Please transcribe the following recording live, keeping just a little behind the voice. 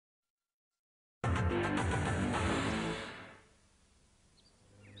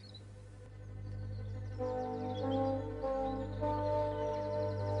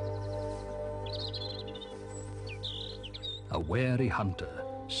wary hunter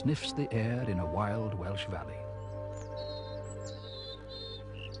sniffs the air in a wild Welsh valley.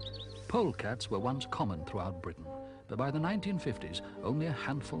 Polecats were once common throughout Britain, but by the 1950s only a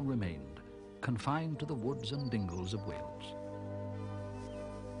handful remained, confined to the woods and dingles of Wales.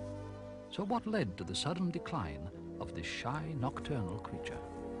 So what led to the sudden decline of this shy nocturnal creature?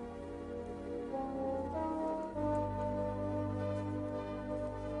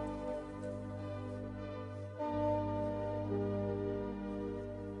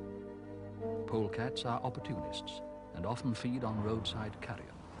 Polecats are opportunists and often feed on roadside carrion.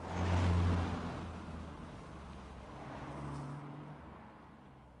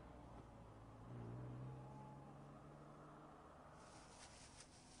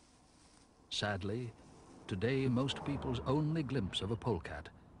 Sadly, today most people's only glimpse of a polecat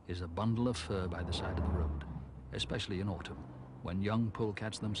is a bundle of fur by the side of the road, especially in autumn, when young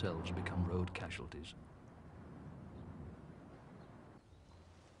polecats themselves become road casualties.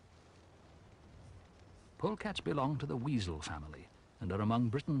 Polecats belong to the weasel family and are among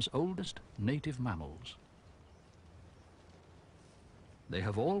Britain's oldest native mammals. They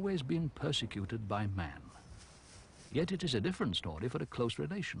have always been persecuted by man. Yet it is a different story for a close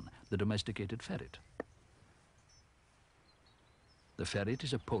relation, the domesticated ferret. The ferret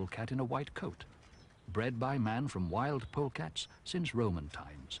is a polecat in a white coat, bred by man from wild polecats since Roman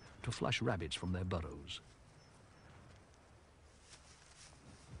times to flush rabbits from their burrows.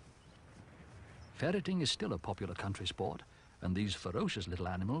 Ferreting is still a popular country sport, and these ferocious little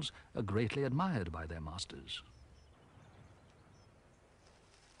animals are greatly admired by their masters.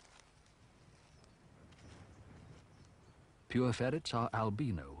 Pure ferrets are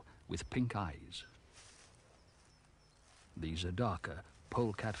albino with pink eyes. These are darker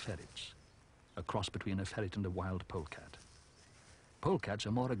polecat ferrets, a cross between a ferret and a wild polecat. Polecats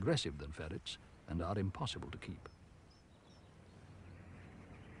are more aggressive than ferrets and are impossible to keep.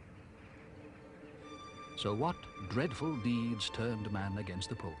 So what dreadful deeds turned man against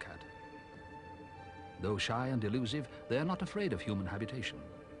the polecat? Though shy and elusive, they are not afraid of human habitation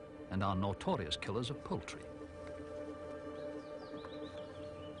and are notorious killers of poultry.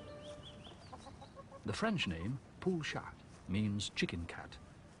 The French name, Polechat, means chicken cat,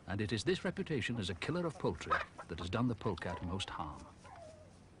 and it is this reputation as a killer of poultry that has done the polecat most harm.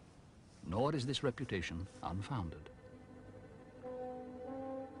 Nor is this reputation unfounded.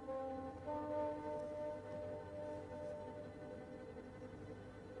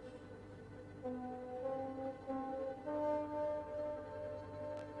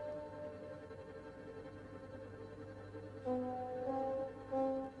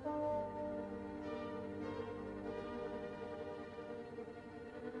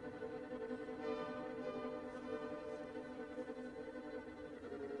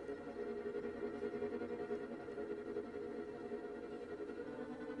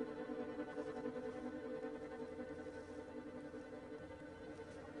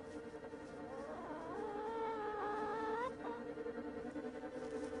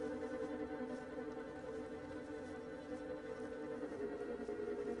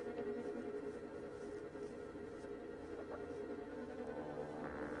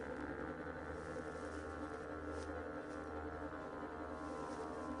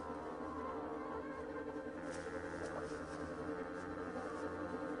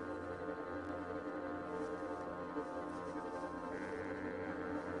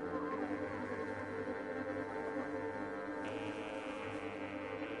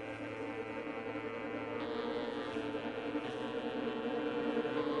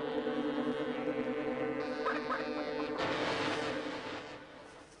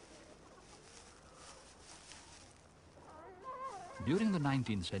 During the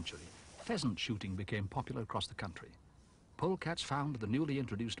 19th century, pheasant shooting became popular across the country. Polecats found the newly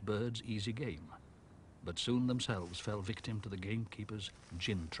introduced birds easy game, but soon themselves fell victim to the gamekeepers'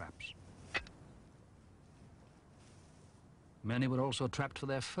 gin traps. Many were also trapped for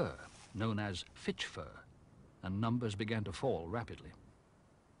their fur, known as fitch fur, and numbers began to fall rapidly.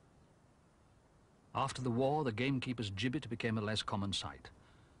 After the war, the gamekeeper's gibbet became a less common sight,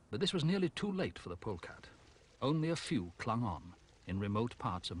 but this was nearly too late for the polecat. Only a few clung on in remote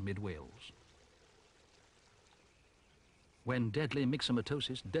parts of mid-Wales. When deadly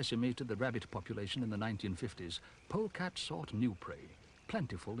myxomatosis decimated the rabbit population in the 1950s, polecats sought new prey,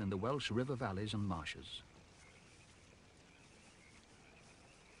 plentiful in the Welsh river valleys and marshes.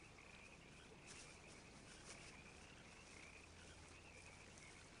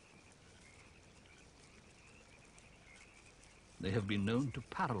 They have been known to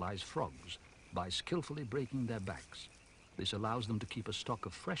paralyze frogs by skillfully breaking their backs. This allows them to keep a stock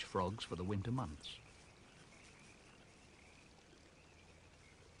of fresh frogs for the winter months.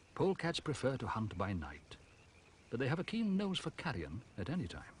 Polecats prefer to hunt by night, but they have a keen nose for carrion at any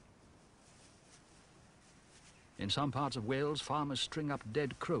time. In some parts of Wales, farmers string up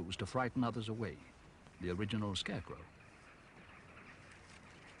dead crows to frighten others away, the original scarecrow.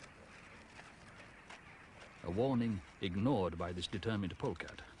 A warning ignored by this determined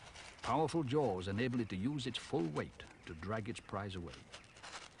polecat. Powerful jaws enable it to use its full weight to drag its prize away.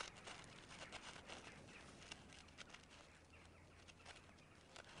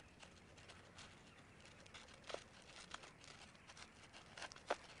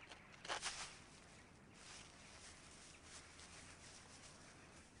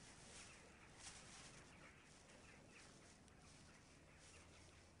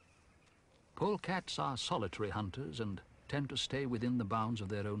 Polecats are solitary hunters and tend to stay within the bounds of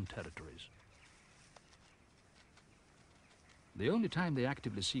their own territories. The only time they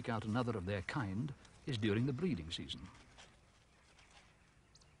actively seek out another of their kind is during the breeding season.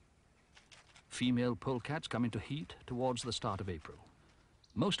 Female polecats come into heat towards the start of April.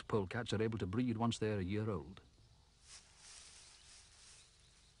 Most polecats are able to breed once they're a year old.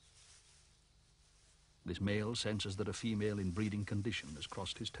 This male senses that a female in breeding condition has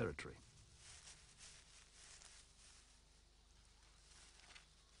crossed his territory.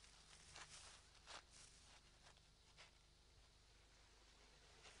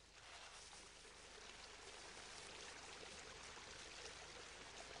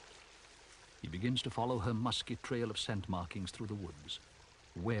 He begins to follow her musky trail of scent markings through the woods,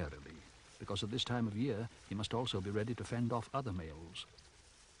 warily, because at this time of year he must also be ready to fend off other males.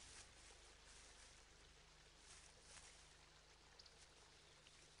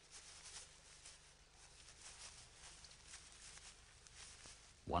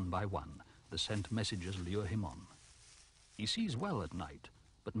 One by one, the scent messengers lure him on. He sees well at night,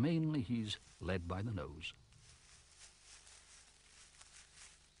 but mainly he's led by the nose.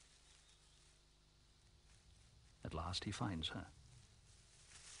 At last he finds her.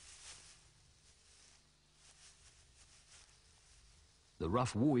 The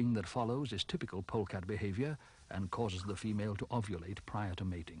rough wooing that follows is typical polecat behavior and causes the female to ovulate prior to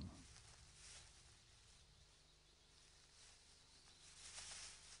mating.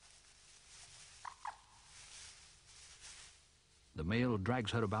 The male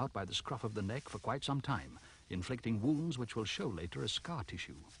drags her about by the scruff of the neck for quite some time, inflicting wounds which will show later as scar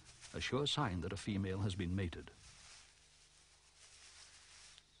tissue, a sure sign that a female has been mated.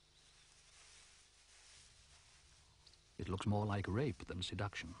 It looks more like rape than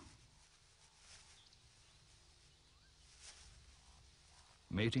seduction.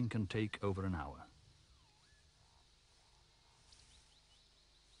 Mating can take over an hour.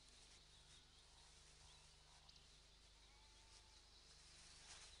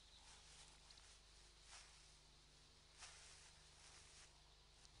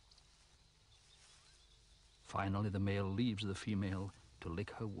 Finally, the male leaves the female to lick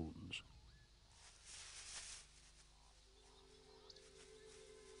her wounds.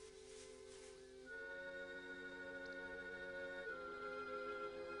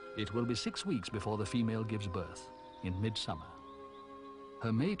 It will be 6 weeks before the female gives birth, in midsummer.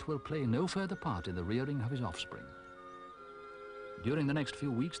 Her mate will play no further part in the rearing of his offspring. During the next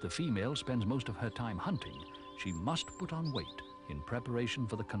few weeks, the female spends most of her time hunting. She must put on weight in preparation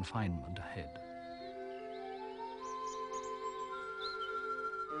for the confinement ahead.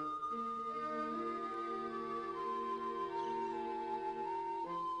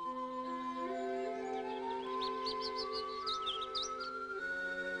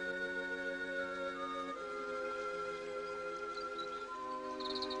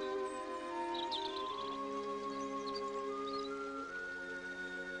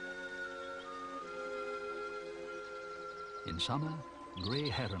 In summer, grey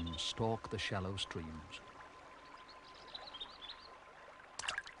herons stalk the shallow streams.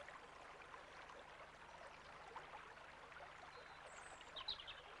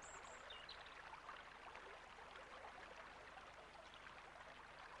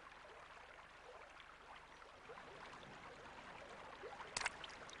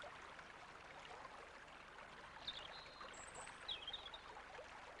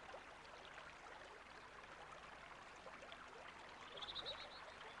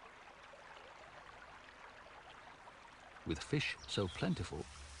 With fish so plentiful,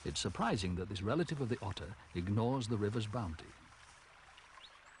 it's surprising that this relative of the otter ignores the river's bounty.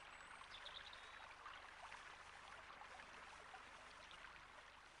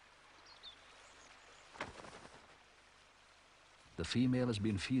 The female has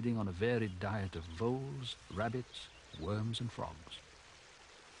been feeding on a varied diet of voles, rabbits, worms and frogs.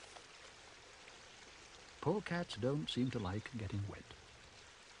 Polecats don't seem to like getting wet.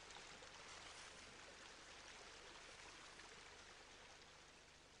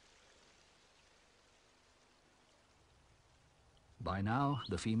 By now,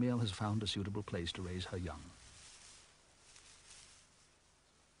 the female has found a suitable place to raise her young.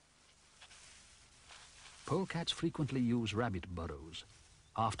 Polecats frequently use rabbit burrows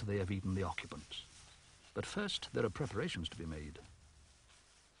after they have eaten the occupants. But first, there are preparations to be made.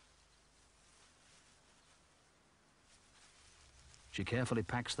 She carefully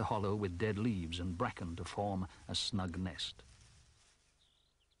packs the hollow with dead leaves and bracken to form a snug nest.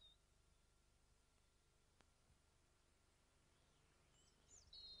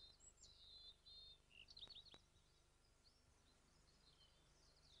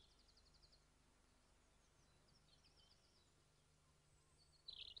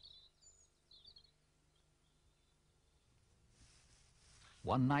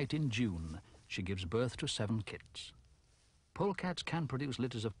 One night in June, she gives birth to 7 kits. Polecats can produce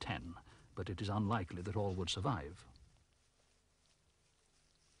litters of 10, but it is unlikely that all would survive.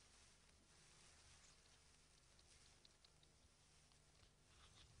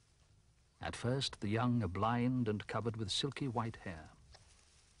 At first, the young are blind and covered with silky white hair.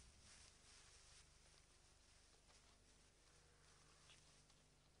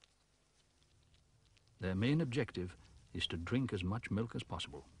 Their main objective is to drink as much milk as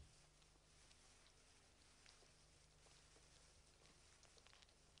possible.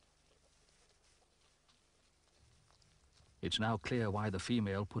 It's now clear why the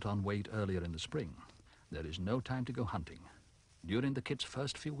female put on weight earlier in the spring. There is no time to go hunting. During the kit's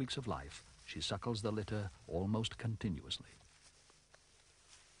first few weeks of life, she suckles the litter almost continuously.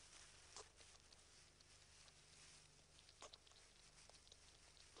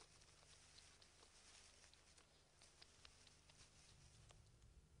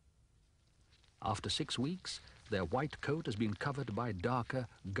 After 6 weeks, their white coat has been covered by darker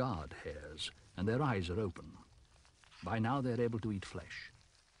guard hairs, and their eyes are open. By now, they're able to eat flesh.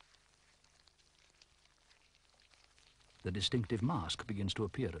 The distinctive mask begins to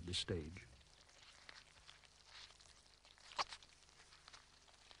appear at this stage.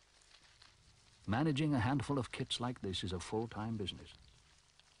 Managing a handful of kits like this is a full-time business.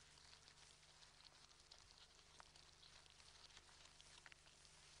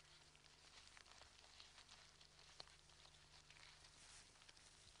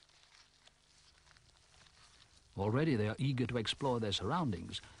 Already they are eager to explore their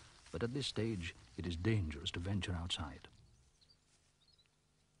surroundings, but at this stage it is dangerous to venture outside.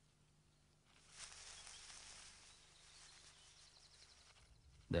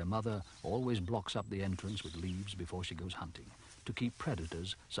 Their mother always blocks up the entrance with leaves before she goes hunting, to keep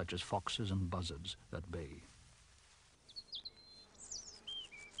predators such as foxes and buzzards at bay.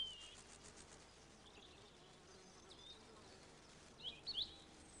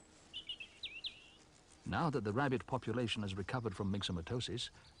 Now that the rabbit population has recovered from myxomatosis,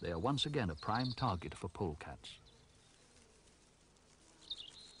 they are once again a prime target for polecats.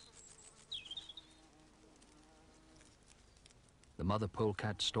 The mother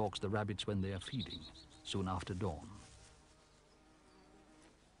polecat stalks the rabbits when they are feeding, soon after dawn.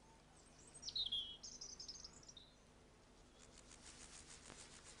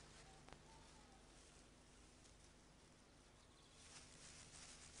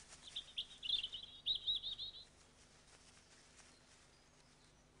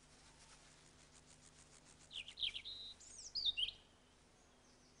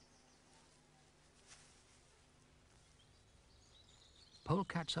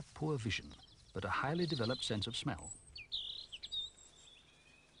 Polecats have poor vision, but a highly developed sense of smell.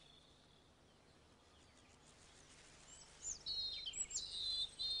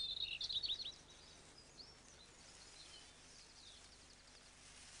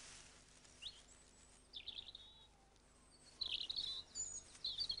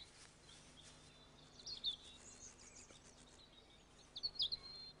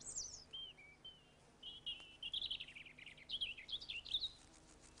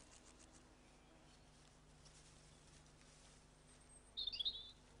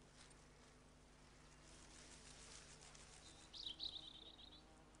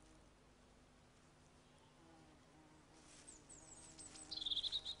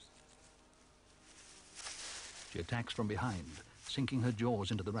 She attacks from behind, sinking her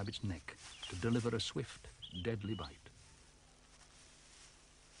jaws into the rabbit's neck to deliver a swift, deadly bite.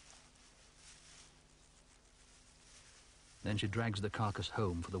 Then she drags the carcass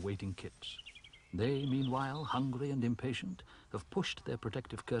home for the waiting kits. They, meanwhile, hungry and impatient, have pushed their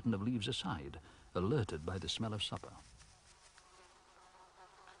protective curtain of leaves aside, alerted by the smell of supper.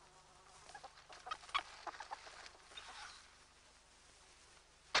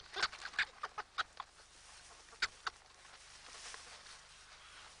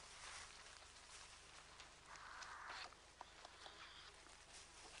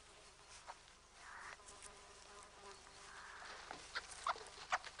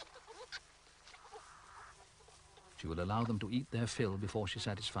 She will allow them to eat their fill before she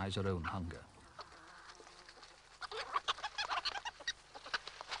satisfies her own hunger.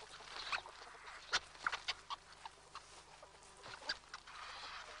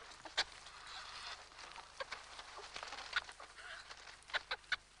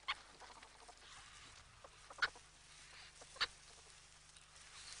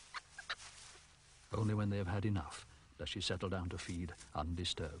 Only when they have had enough does she settle down to feed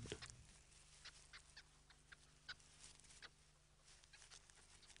undisturbed.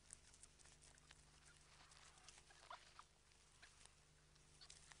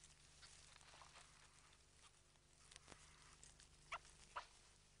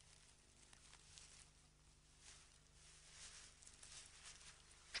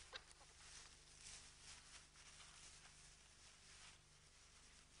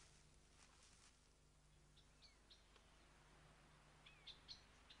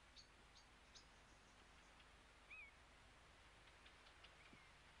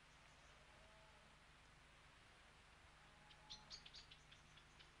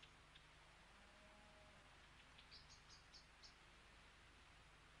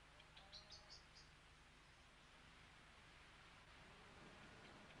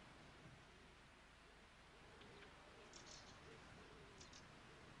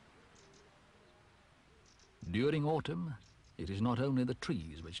 During autumn, it is not only the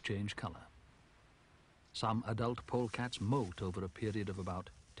trees which change colour. Some adult polecats molt over a period of about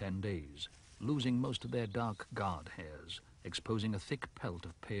 10 days, losing most of their dark guard hairs, exposing a thick pelt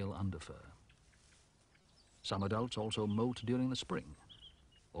of pale underfur. Some adults also molt during the spring,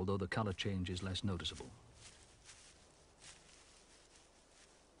 although the colour change is less noticeable.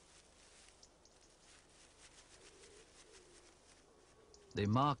 They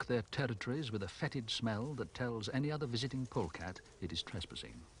mark their territories with a fetid smell that tells any other visiting polecat it is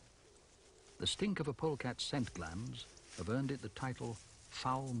trespassing. The stink of a polecat's scent glands have earned it the title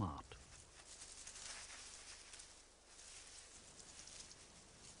foul mart.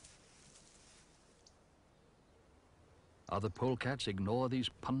 Other polecats ignore these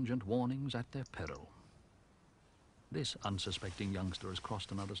pungent warnings at their peril. This unsuspecting youngster has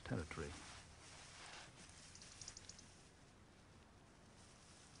crossed another's territory.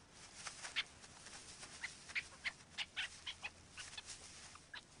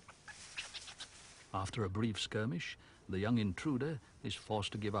 After a brief skirmish, the young intruder is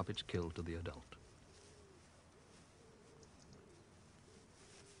forced to give up its kill to the adult.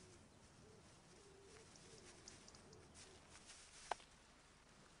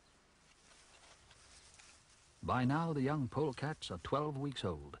 By now, the young polecats are 12 weeks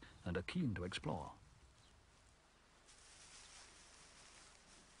old and are keen to explore.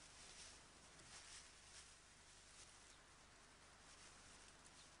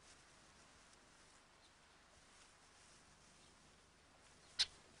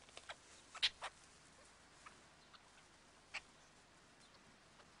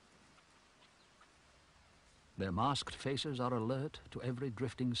 Their masked faces are alert to every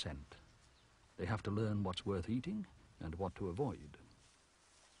drifting scent. They have to learn what's worth eating and what to avoid.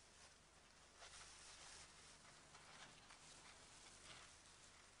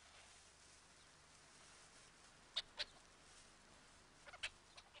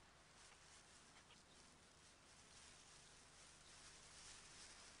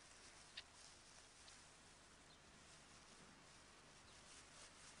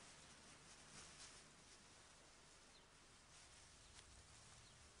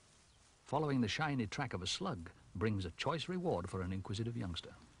 Following the shiny track of a slug brings a choice reward for an inquisitive youngster.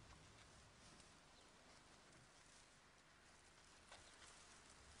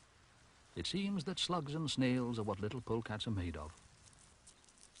 It seems that slugs and snails are what little polecats are made of.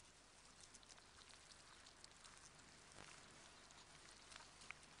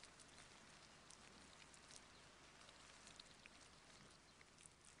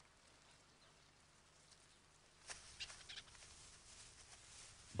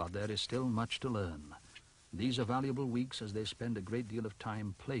 But there is still much to learn. These are valuable weeks as they spend a great deal of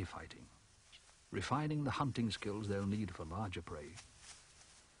time play fighting, refining the hunting skills they'll need for larger prey.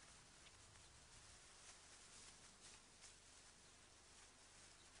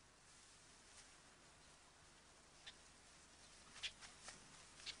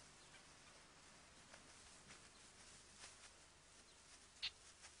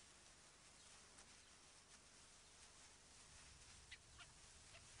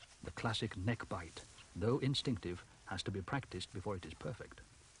 The classic neck bite, though instinctive, has to be practiced before it is perfect.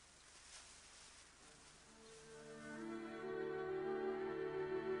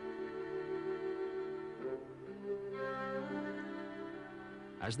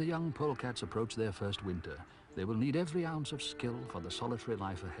 As the young polecats approach their first winter, They will need every ounce of skill for the solitary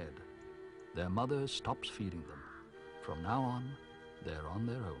life ahead. Their mother stops feeding them. From now on, they're on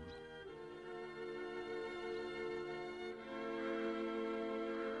their own.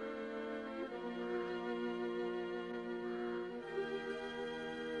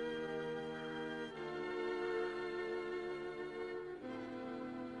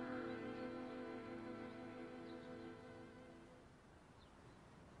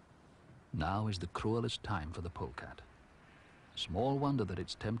 Now is the cruelest time for the polecat. Small wonder that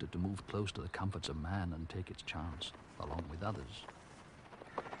it's tempted to move close to the comforts of man and take its chance, along with others.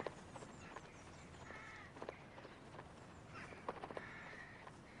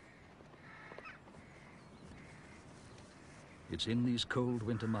 It's in these cold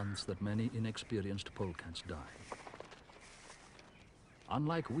winter months that many inexperienced polecats die.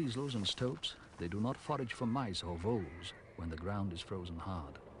 Unlike weasels and stoats, they do not forage for mice or voles when the ground is frozen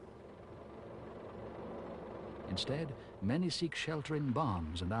hard. Instead, many seek shelter in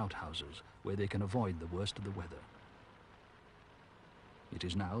barns and outhouses where they can avoid the worst of the weather. It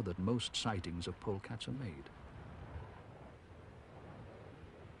is now that most sightings of polecats are made.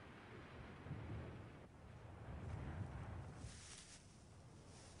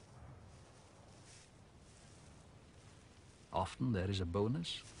 Often there is a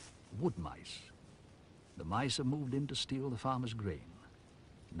bonus: wood mice. The mice have moved in to steal the farmer's grain.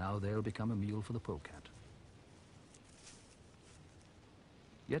 Now they'll become a meal for the polecat.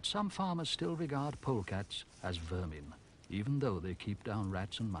 Yet some farmers still regard polecats as vermin, even though they keep down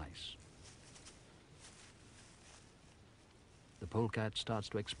rats and mice. The polecat starts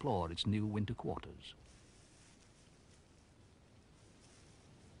to explore its new winter quarters.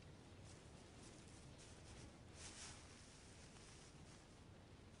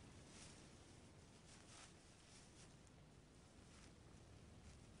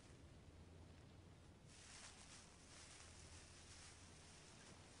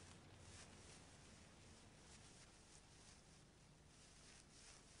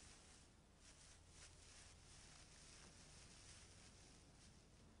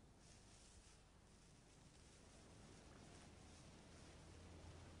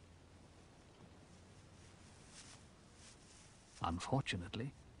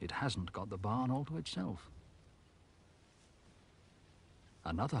 Unfortunately, it hasn't got the barn all to itself.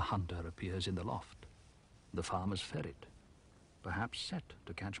 Another hunter appears in the loft, the farmer's ferret, perhaps set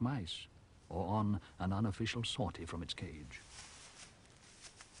to catch mice, or on an unofficial sortie from its cage.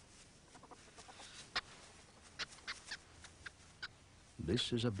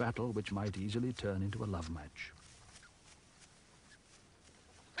 This is a battle which might easily turn into a love match.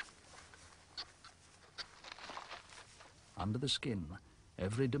 Under the skin,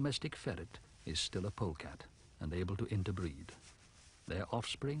 every domestic ferret is still a polecat and able to interbreed. Their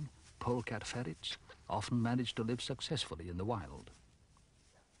offspring, polecat ferrets, often manage to live successfully in the wild.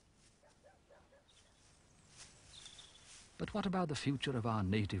 But what about the future of our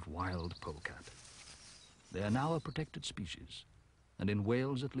native wild polecat? They are now a protected species, and in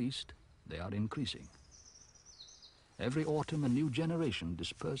Wales at least, they are increasing. Every autumn a new generation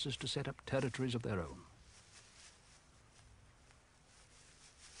disperses to set up territories of their own.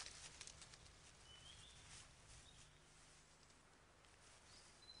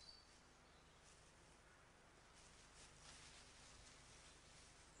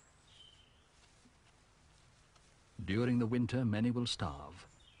 During the winter, many will starve.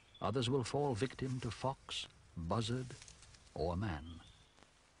 Others will fall victim to fox, buzzard, or man.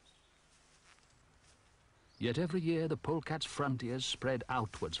 Yet every year the polecat's frontiers spread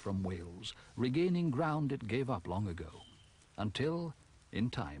outwards from Wales, regaining ground it gave up long ago, until, in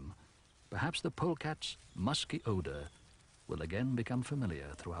time, perhaps the polecat's musky odor will again become familiar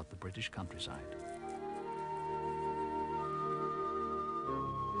throughout the British countryside.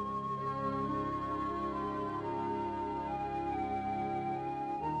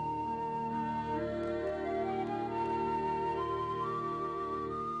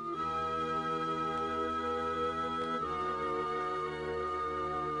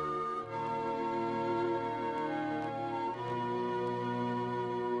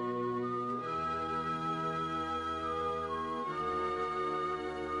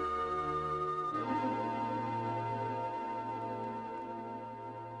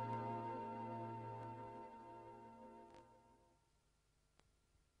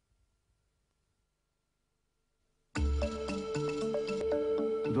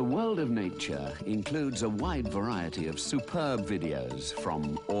 The world of nature includes a wide variety of superb videos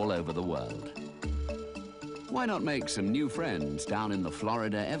from all over the world. Why not make some new friends down in the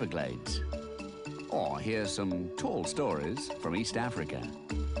Florida Everglades? Or hear some tall stories from East Africa?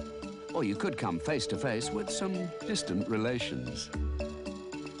 Or Or you could come face to face with some distant relations.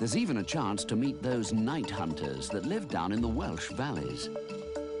 There's even a chance to meet those night hunters that live down in the Welsh valleys.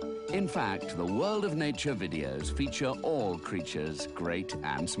 In fact, the World of Nature videos feature all creatures, great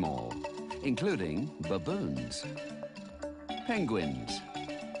and small, including baboons, penguins,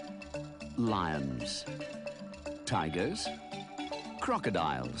 lions, tigers,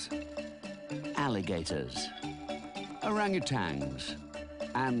 crocodiles, alligators, orangutans,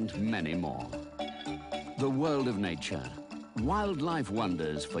 and many more. The World of Nature, wildlife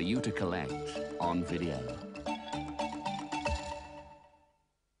wonders for you to collect on video.